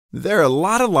There are a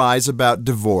lot of lies about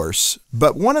divorce,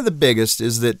 but one of the biggest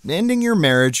is that ending your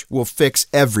marriage will fix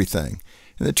everything.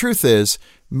 And the truth is,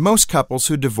 most couples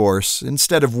who divorce,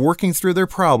 instead of working through their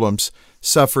problems,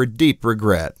 suffer deep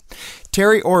regret.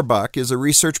 Terry Orbach is a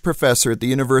research professor at the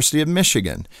University of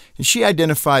Michigan, and she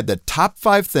identified the top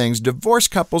 5 things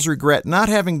divorced couples regret not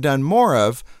having done more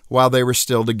of while they were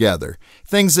still together,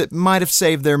 things that might have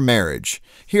saved their marriage.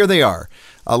 Here they are.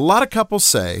 A lot of couples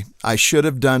say, I should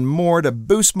have done more to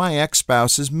boost my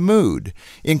ex-spouse's mood.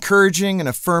 Encouraging and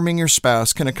affirming your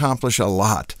spouse can accomplish a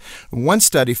lot. One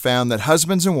study found that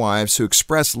husbands and wives who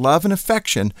express love and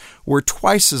affection were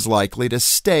twice as likely to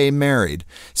stay married.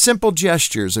 Simple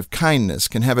gestures of kindness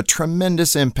can have a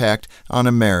tremendous impact on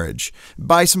a marriage.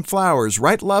 Buy some flowers,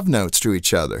 write love notes to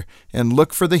each other, and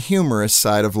look for the humorous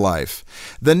side of life.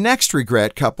 The next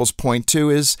regret couples point to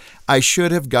is, I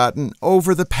should have gotten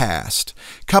over the past.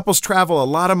 Couples travel a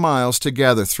lot of miles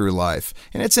together through life,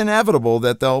 and it's inevitable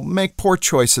that they'll make poor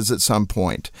choices at some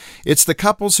point. It's the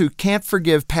couples who can't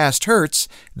forgive past hurts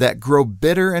that grow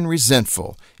bitter and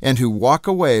resentful, and who walk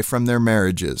away from their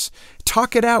marriages.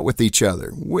 Talk it out with each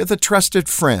other, with a trusted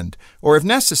friend, or if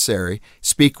necessary,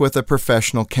 speak with a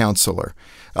professional counselor.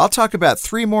 I'll talk about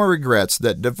 3 more regrets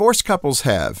that divorced couples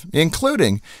have,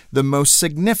 including the most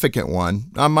significant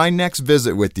one, on my next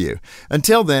visit with you.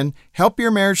 Until then, help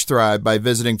your marriage thrive by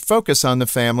visiting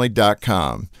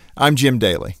FocusOnTheFamily.com. I'm Jim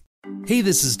Daly. Hey,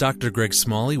 this is Dr. Greg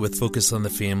Smalley with Focus on the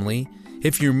Family.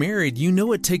 If you're married, you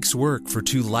know it takes work for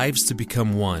 2 lives to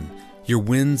become one. Your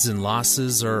wins and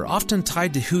losses are often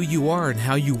tied to who you are and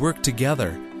how you work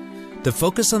together. The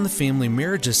Focus on the Family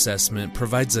Marriage Assessment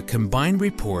provides a combined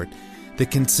report that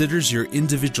considers your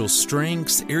individual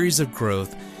strengths, areas of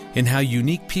growth, and how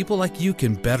unique people like you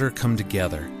can better come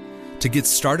together. To get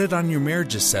started on your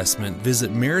marriage assessment,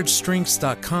 visit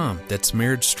MarriageStrengths.com. That's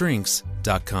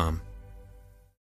MarriageStrengths.com.